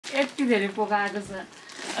यति धेरै पोका आएको छ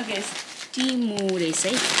ओके टेमु रहेछ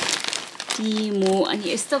है टेमु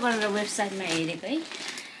अनि यस्तो गरेर वेबसाइटमा हेरेको है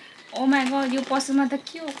ओ माई गॉड यो पसलमा त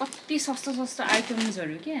के हो कति सस्तो सस्तो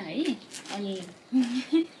आइटम्सहरु के है अनि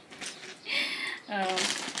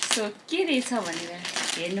सो के रहेछ भनेर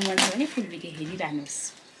हेर्नु मन छ भने फुल भिडियो हेरिराख्नुस्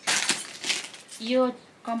यो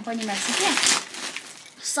कम्पनीमा चाहिँ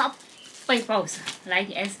के सबै पाउँछ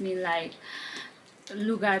लाइक एज मी लाइक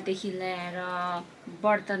लुगादेखि लिएर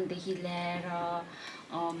बर्तनदेखि लिएर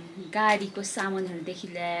गाडीको सामानहरुदेखि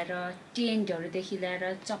लिएर टेन्टहरुदेखि लिएर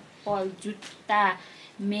चप्पल जुत्ता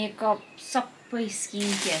मेकअप सबै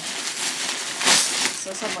स्किन केयर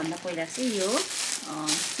सो सबभन्दा पहिला चाहिँ यो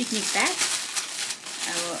पिकनिक ब्याग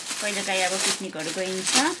अब कहिलेकाहीँ अब पिकनिकहरु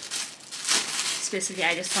गइन्छ स्पेशली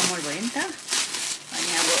अहिले समर भयो नि त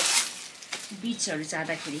अनि अब बीचहरु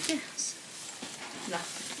जाँदाखेरि के ल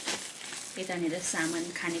यतानिर सामान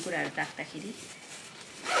खानेकुराहरु राख्दाखेरि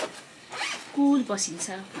कुल बसिन्छ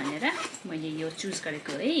भनेर मैले यो चुज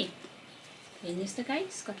गरेको है हेर्नुस् त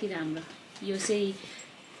गाइस कति राम्रो यो चाहिँ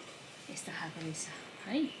यस्तो खालको रहेछ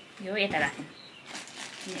है यो यता राख्नु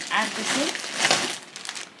अनि अर्को चाहिँ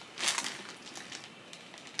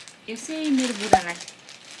यो चाहिँ मेरो बुढालाई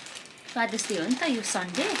फादर्स डे हो नि त यो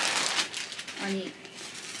सन्डे अनि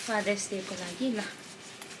फादर्स डे को लागि ल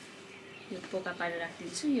यो पोका पारेर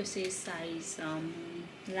राखिदिन्छु यो चाहिँ साइज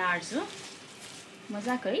लार्ज हो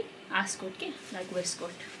मजाको है आस्कोट के लाइक वेस्ट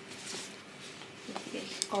कोट त्यतिकै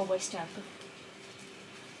कभर स्टाइलको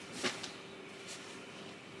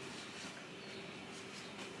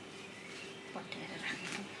पठाएर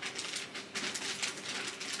राख्नु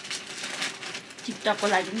टिकटकको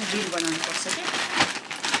लागि पनि रिल बनाउनु पर्छ के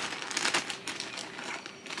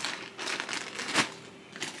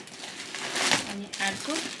अनि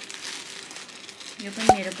अर्को यो पनि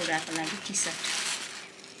मेरो बुढाको लागि टी-सर्ट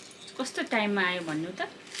कस्तो टाइममा आयो भन्नु त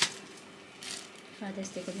फादर्स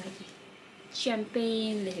डे को लागि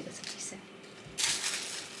च्याम्पेन लेखेको छ टी-सर्ट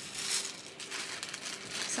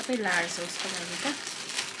सबै लार्ज हो उसको लागि त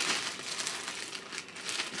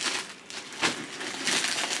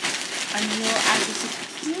अनि यो अर्को चाहिँ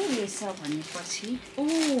के रहेछ भनेपछि ओ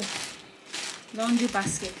लन्ड्री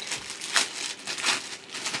बास्केट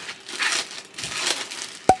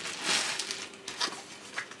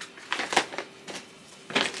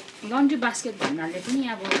लन्ड्री बास्केट भन्नाले पनि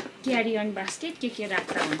अब क्यारी अन बास्केट के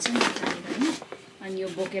राख्दा हुन्छ नि हैन अनि यो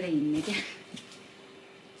बोकेर हिँड्ने के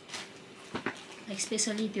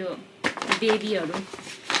स्पेशली त्यो बेबीहरु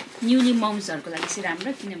न्यूली मम्सहरुको लागि चाहिँ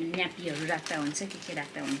राम्रो किनभने न्यापीहरु राख्दा हुन्छ के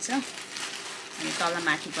राख्दा हुन्छ अनि तल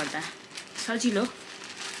माथि पर्दा सजिलो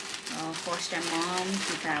फर्स्ट टाइम मम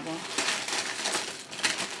कि त अब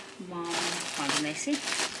ममहरुलाई चाहिँ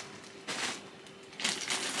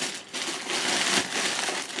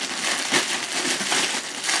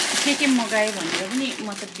के मगाए भनेर पनि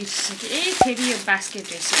म त बिर्सिसके ए फेरि यो बास्केट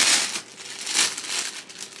रहेछ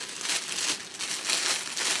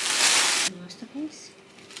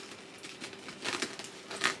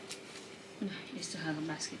यस्तो खालको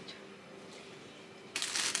बास्केट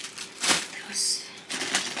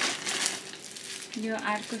यो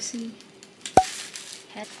अर्को चाहिँ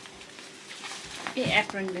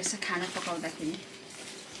एप्रोन रहेछ खाना पकाउँदाखेरि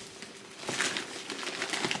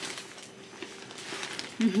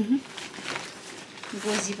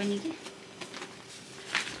गोजी पनि के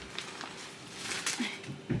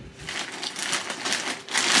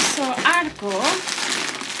सो अर्को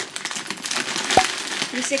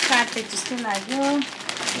यो चाहिँ कार्पेट जस्तो लाग्यो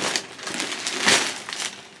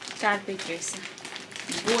कार्पेट रहेछ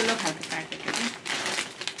गोलो खालको कार्पेट हो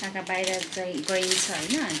कहाँ बाहिर गइन्छ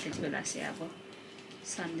हैन अनि त्यति बेला चाहिँ अब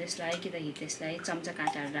सन्देशलाई कि त हितेशलाई चम्चा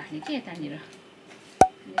काँटाहरु राख्ने के यतानिर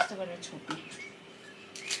यस्तो गरेर छोप्ने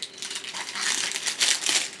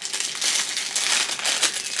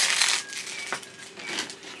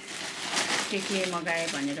के मगाए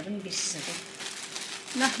भनेर पनि बिर्सिसके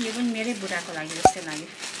ल यो पनि मेरै बुढाको लागि जस्तै लाग्यो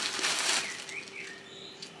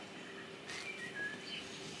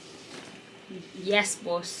यस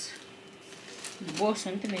बोस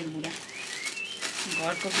हो नि त मेरो बुढा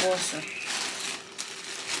घरको बोस हो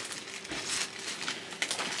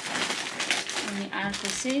अनि अर्को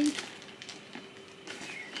चाहिँ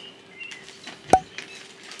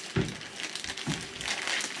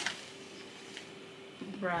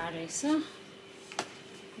ब्रा रहेछ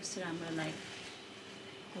कस्तो राम्रो लाइक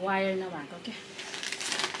वायर नभएको क्या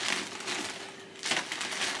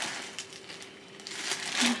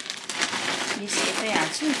यस्तै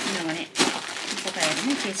हाल्छु किनभने पकाएर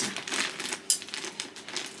नै के छ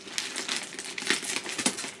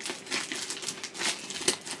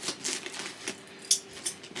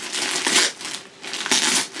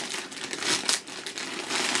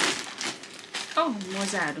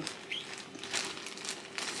मोजाहरू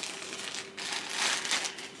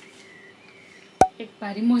एक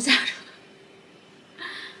पारी मोजाहरू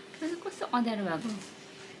कस्तो अँध्यारो भएको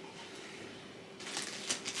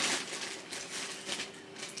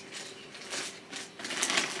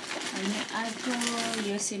अनि अर्को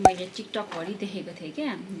यो चाहिँ मैले टिकटकभरि देखेको थिएँ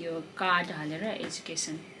क्या यो कार्ड हालेर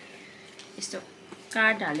एजुकेसन यस्तो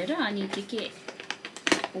कार्ड हालेर अनि के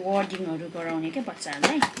वर्डिङहरू गराउने क्या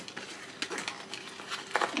बच्चाहरूलाई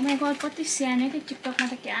ओमाई गड कति सानो क्या टिकटकमा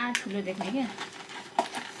त क्या ठुलो देख्ने क्या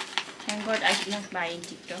thank God I did not by in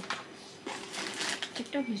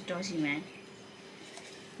TikTok is डजी man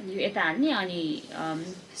अनि यो यता हाल्ने अनि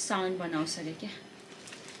साउन्ड बनाउँछ अरे क्या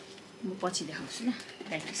म पछि देखाउँछु ल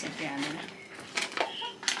ब्याट्री स्याट्री हालेर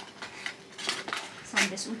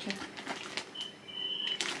सन्देश उठ्यो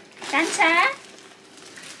कान्छा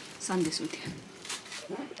सन्देश उठ्यो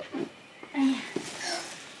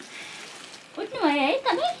उठ्नु भयो है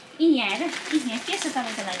तपाईँ यहाँ आएर यहाँ के छ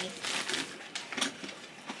तपाईँको लागि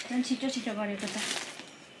झन् छिटो छिटो गरेको त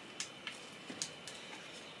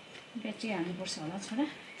ब्याट्री हाल्नुपर्छ होला छोरा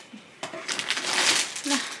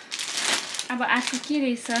ल अब अर्को के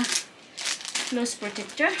रहेछ क्लोज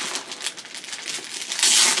प्रोटेक्टर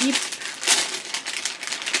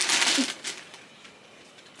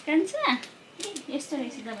कान्छा यस्तो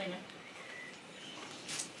रहेछ तपाईँलाई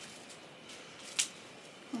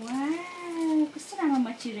वाउ कस्तो राम्रो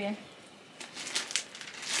मटेरियल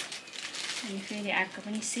अनि फेरि अर्को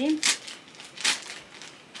पनि सेम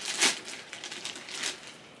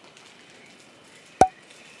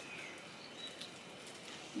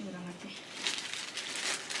एउटा मात्रै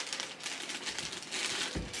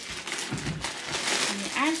अनि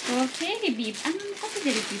अर्को फेरि बिप आमा कति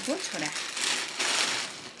धेरै बिप हो छोरा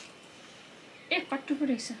ए कट्टु पो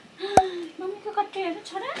रहेछ मम्मीको कट्टु हेर्नु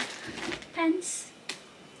छोरा फ्यान्स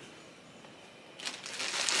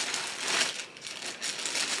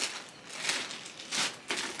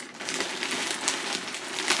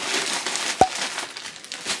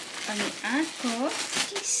अनि अर्को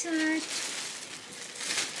टी सर्ट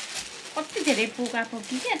कति धेरै पोका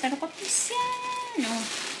पोकी क्या तर कति सानो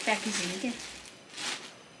प्याकेजिङ क्या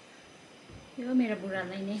यो मेरो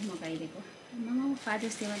बुढालाई नै मगाइदिएको मामा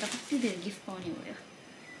फादर्स डेमा त कति धेरै गिफ्ट पाउने भयो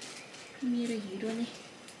मेरो हिरोले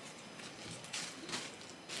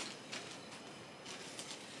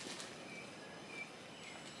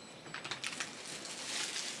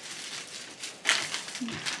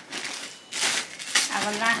अब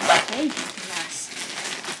लास्ट है लास्ट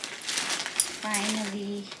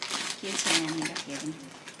फाइनली के छ यहाँनिर हेरौँ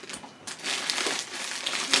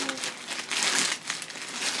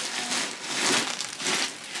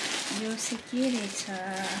यो चाहिँ के रहेछ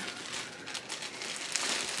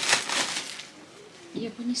यो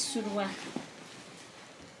पनि सुरुवात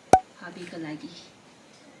हबीको लागि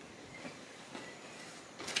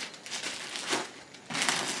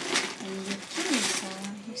अनि यो के रहेछ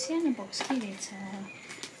यो सानो बक्स के रहेछ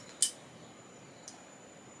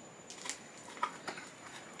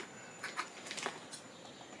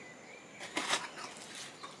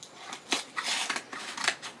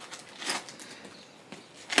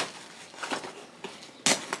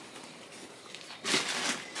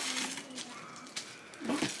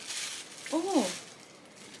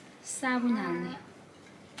साबुन हाल्ने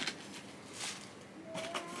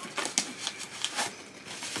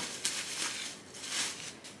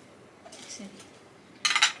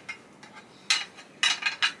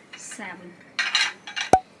साबुन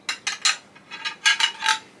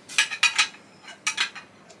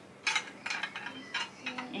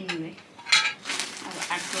anyway अब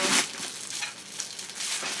अर्को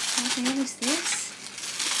what is this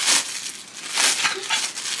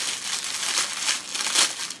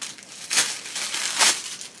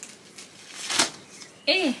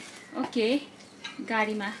A okay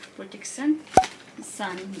गाडीमा प्रोटेक्सन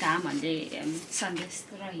सन घामहरूले सन्देश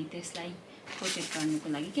रही त्यसलाई प्रोटेक्ट गर्नुको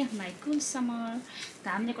लागि क्या माई कुल समर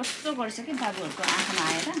घामले कस्तो गर्छ क्या बाबुहरूको आँखामा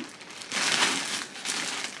आएर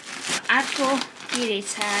अर्को के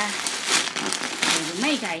रहेछ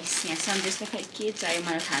हेरौँ गाइस यहाँ सन्देशले खै के चाहियो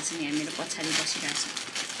मलाई थाहा छैन यहाँ मेरो पछाडि बसिरहेको छ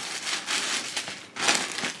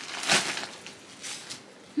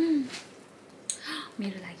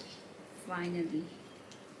मेरो लागि finally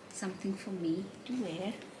something for me to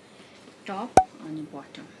wear top and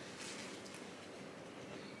bottom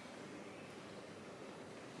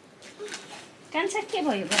कान्छा के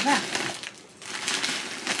भयो बाबा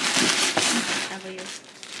अब यो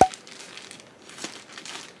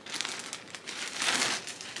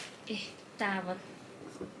ए टावल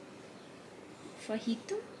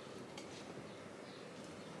फहितु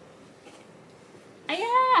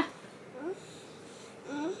आया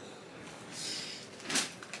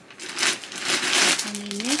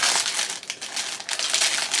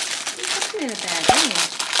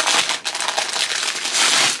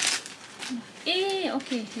ए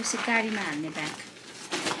ओके यो चाहिँ गाडीमा हाल्ने ब्याग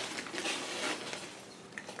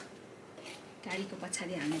गाडीको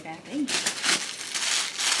पछाडि हाल्ने ब्याग है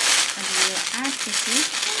अनि यो आर्टको चाहिँ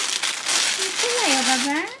कसलाई हो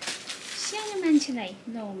बाबा सानो मान्छेलाई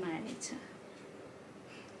लौमा रहेछ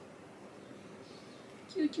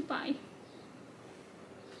क्युटी पाई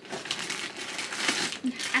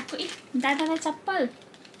आको ए दादालाई चप्पल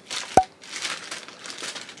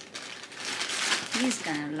He's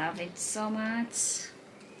gonna love it so much.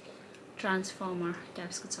 Transformer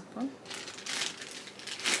types ko chappal.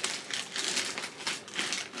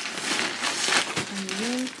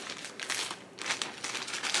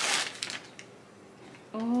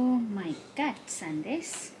 Oh my god,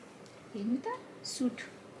 Sandes. Here's the suit.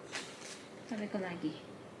 Tapeko lagi.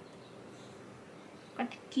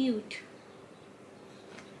 What cute.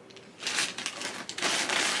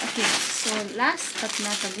 Okay, so last but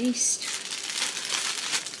not the least.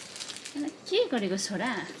 के गरेको छोरा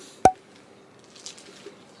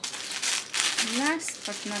last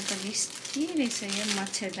but not the least के रहेछ यो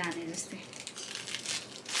मच्छरदानी जस्तै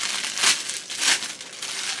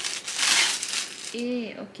ए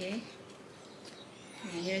okay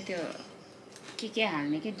यो त्यो के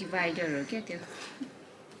हाल्ने के डिभाइडर हो क्या त्यो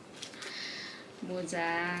मोजा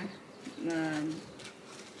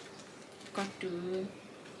कट्टु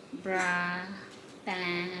bra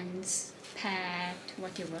pants pad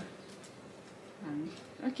whatever.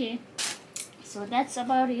 Okay, so that's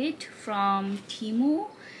about it from Temu.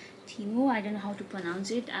 I don't know how to pronounce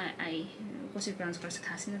it. I कसरी pronounce गर्छ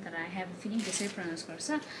थाहा छैन तर I have a feeling त्यसरी pronounce गर्छ.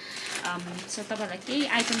 So तपाईलाई केही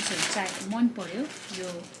आइटम्सहरु चाहिँ मन पर्यो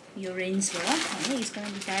यो रेन्जबाट हैन it's going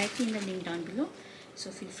to be directly in the link down below. So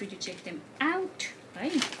feel free to check them out.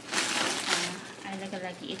 Right? I like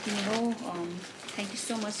यति नै हो. Thank you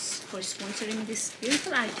so much for sponsoring these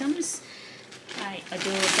beautiful items. I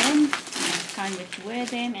adore them. Can't wait to wear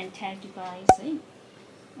them and tag you guys. Eh?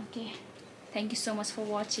 Okay, thank you so much for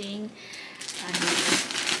watching, and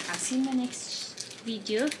I'll see you in the next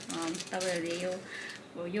video.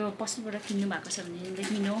 Your possible let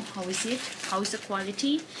me know how is it, how is the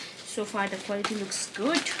quality. So far the quality looks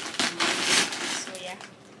good. So yeah,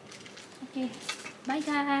 okay, bye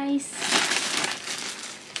guys.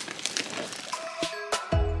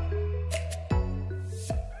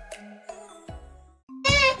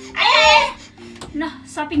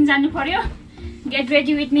 Shopping जानु पर्यो get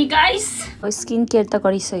ready with me guys. Skin care त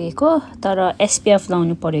गरिसकेको तर SPF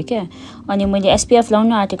लाउनु पर्यो के अनि मैले SPF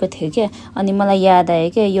लाउनु आटेको थिए के अनि मलाई याद आयो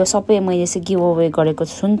के यो सबै मैले चाहिँ गिभ अवे गरेको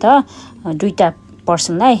छु नि त दुईटा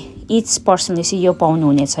पर्सनलाई इच पर्सनले चाहिँ यो पाउनु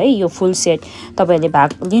हुनेछ है यो फुल सेट तपाईहरुले भाग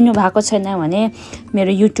लिनु भएको छैन भने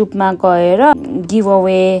मेरो YouTube मा गएर गिभ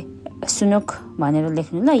अवे सुनुक भनेर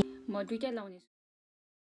लेख्नु ल म दुईटा लाउने